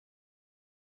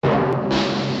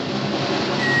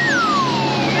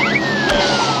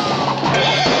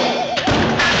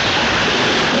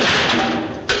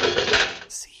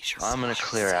going to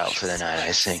clear out for the night,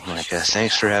 I think, Micah.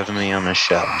 Thanks for having me on the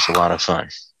show. It's a lot of fun.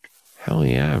 Hell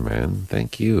yeah, man.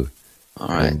 Thank you. All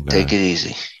right, and, take it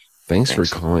easy. Thanks for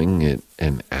calling it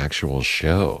an actual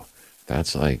show.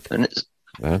 That's like,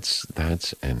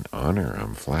 that's an honor.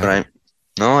 I'm flattered.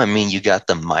 No, I mean, you got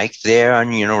the mic there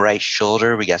on your right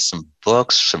shoulder. We got some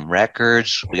books, some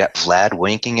records. We got Vlad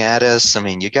winking at us. I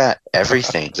mean, you got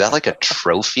everything. Is that like a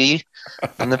trophy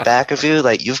on the back of you?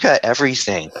 Like, you've got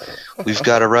everything. We've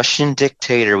got a Russian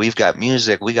dictator. We've got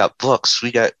music. We got books.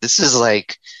 This is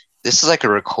like a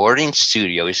recording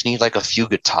studio. We just need like a few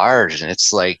guitars, and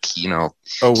it's like,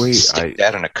 stick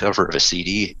that on a cover of a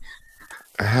CD.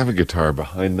 I have a guitar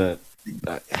behind that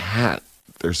hat.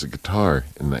 There's a guitar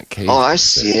in that case. Oh, I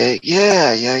see it.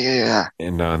 Yeah.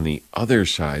 And on the other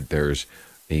side, there's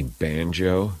a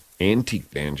banjo,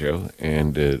 antique banjo,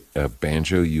 and a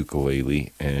banjo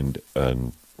ukulele, and a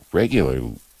regular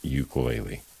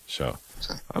ukulele. So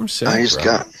I'm set. I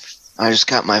just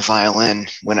got my violin.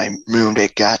 When I moved,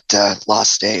 it got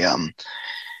lost a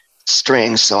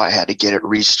string, so I had to get it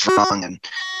restrung and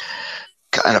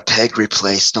got a peg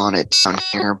replaced on it down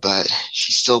here. But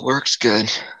she still works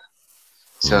good.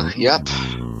 So, yep.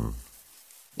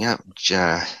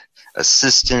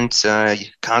 Assistant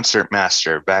concert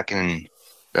master back when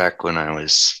I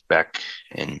was back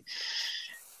in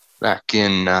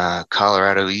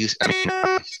Colorado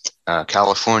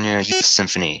California Youth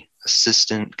Symphony.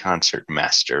 Assistant concert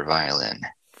master violin.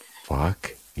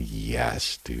 Fuck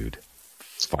yes, dude.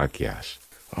 Fuck yes.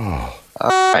 Oh.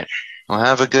 All right. Well,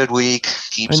 have a good week.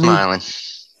 Keep smiling.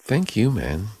 Thank you,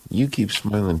 man. You keep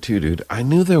smiling too, dude. I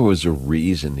knew there was a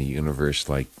reason the universe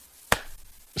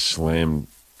slammed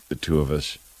the two of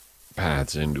us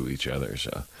paths into each other.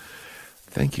 So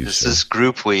thank you. This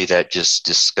group we that just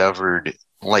discovered,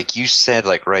 like you said,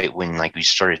 right when we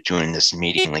started doing this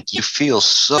meeting, you feel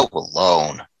so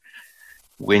alone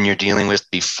when you're dealing with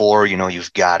before,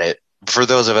 you've got it. For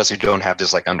those of us who don't have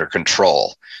this under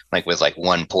control, with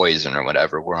one poison or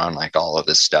whatever, we're on all of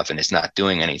this stuff and it's not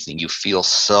doing anything. You feel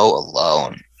so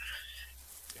alone.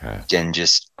 Yeah. And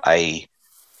I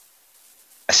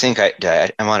think I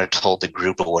might have told the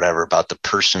group or whatever about the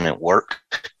person at work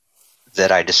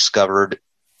that I discovered.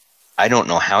 I don't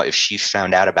know if she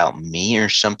found out about me or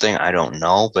something. I don't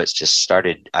know, but it just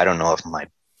started. I don't know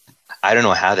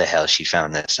how the hell she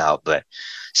found this out, but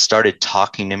started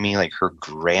talking to me her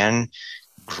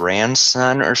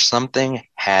grandson or something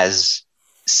has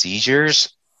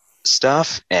seizures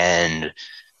stuff, and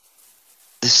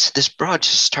this broad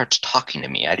just starts talking to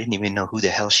me. I didn't even know who the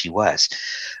hell she was,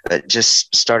 but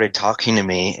just started talking to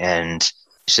me, and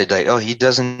she said oh, he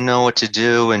doesn't know what to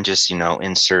do, and just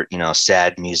insert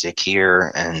sad music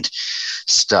here and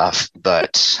stuff.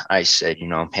 But I said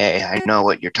hey, I know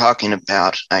what you're talking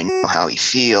about. I know how he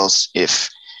feels.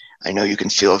 I know you can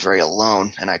feel very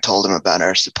alone. And I told him about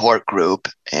our support group,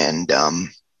 and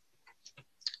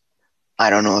I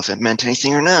don't know if it meant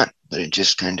anything or not, but it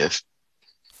just kind of,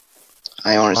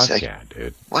 I honestly,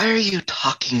 dude. Why are you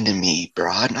talking to me,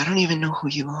 broad? I don't even know who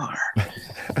you are.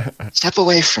 Step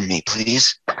away from me,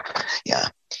 please. Yeah.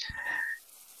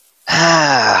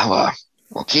 Well,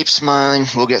 we'll keep smiling.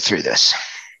 We'll get through this.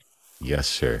 Yes,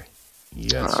 sir.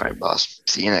 Yes. All right, boss.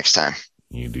 See you next time.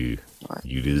 You do. Right.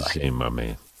 You do the same, my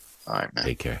man. All right, man.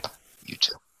 Take care. You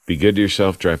too. Be good to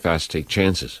yourself. Drive fast. Take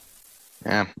chances.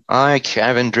 Yeah. I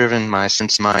haven't driven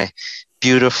since my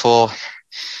beautiful,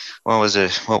 what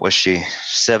was she?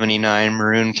 79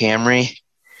 maroon Camry.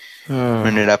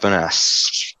 Ended up in a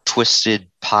twisted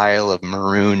pile of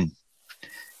maroon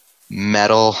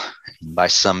metal. By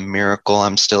some miracle,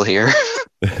 I'm still here.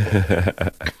 I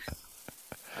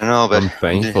know, but I'm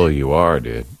thankful you are,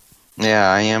 dude.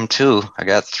 Yeah, I am too. I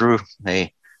got through.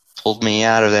 They pulled me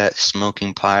out of that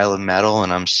smoking pile of metal,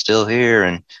 and I'm still here.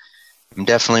 And I'm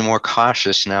definitely more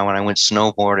cautious now. When I went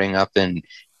snowboarding up in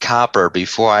Copper,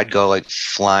 before I'd go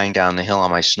flying down the hill on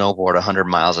my snowboard 100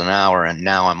 miles an hour, and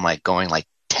now I'm going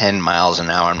 10 miles an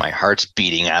hour, and my heart's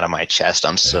beating out of my chest.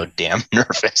 I'm so damn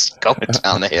nervous going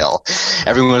down the hill.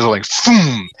 Everyone was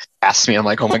boom, past me. I'm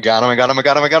oh my God, oh my God, oh my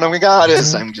God, oh my God, oh my God.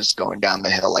 As I'm just going down the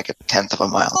hill a 1/10 of a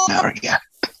mile an hour. Yeah.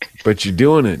 But you're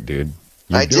doing it, dude.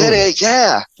 I did it.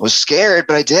 Yeah. I was scared,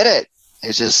 but I did it.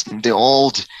 It's just the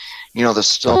old, the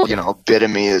still, bit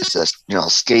of me is this,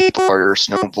 skateboarder,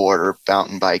 snowboarder,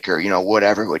 mountain biker,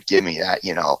 whatever would give me that,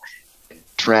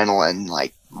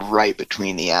 adrenaline, right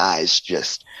between the eyes,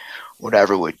 just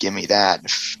whatever would give me that.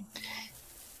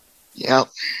 Yep.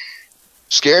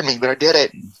 Scared me, but I did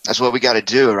it. That's what we got to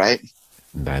do, right?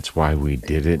 That's why we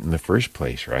did it in the first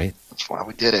place, right? That's why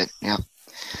we did it. Yeah.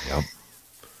 Yep.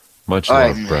 Much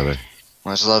love, brother.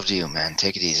 Much love to you, man.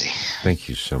 Take it easy. Thank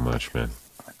you so much, man.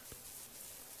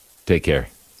 Take care.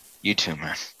 You too,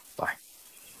 man. Bye.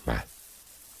 Bye.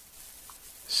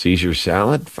 Seizure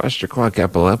Salad, Fustercluck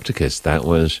epilepticus. That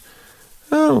was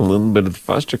a little bit of the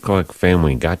Fustercluck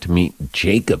family. Got to meet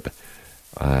Jacob,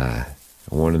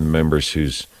 one of the members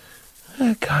who's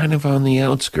kind of on the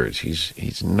outskirts.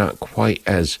 He's not quite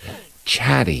as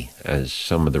chatty as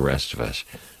some of the rest of us.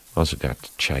 Also got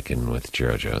to check in with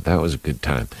JoJo. That was a good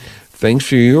time. Thanks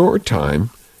for your time,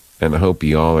 and I hope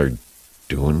you all are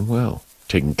doing well,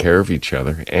 taking care of each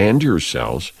other and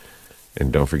yourselves.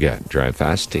 And don't forget, drive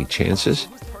fast, take chances,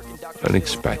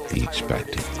 unexpect the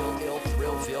expected.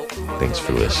 Thanks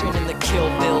for listening.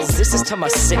 This is to my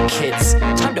sick kids.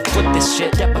 Time to flip this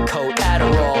shit. Depakote,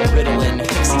 Adderall, Ritalin,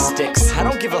 Pixie sticks. I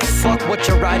don't give a fuck what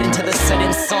you're riding to the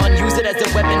setting sun. Use it as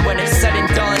a weapon when it's said and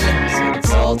done.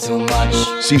 It's all too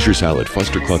much. Seizure Salad,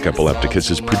 Fustercluck epilepticus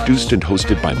is produced and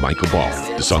hosted by Michael Ball.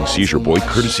 The song Seizure Boy,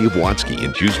 courtesy of Watsky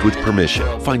and used with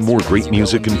permission. Find more great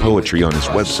music and poetry on his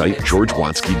website,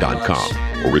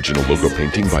 georgewatsky.com. Original logo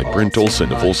painting by Brent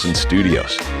Olson of Olson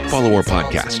Studios. Follow our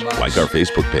podcast, like our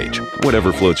Facebook page.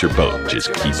 Whatever floats your boat,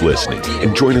 just keep listening.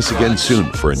 And join us again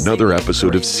soon for another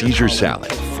episode of Seizure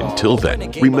Salad. Until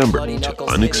then, remember to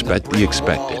unexpect the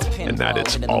expected, and that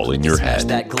it's all in your head.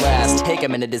 That glass, take a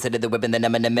minute to sit at the whip and then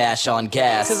I'm gonna mash on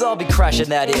gas. Cause I'll be crashing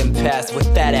that impasse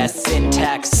with that ass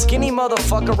syntax. Skinny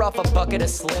motherfucker off a bucket of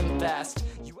Slim Fast.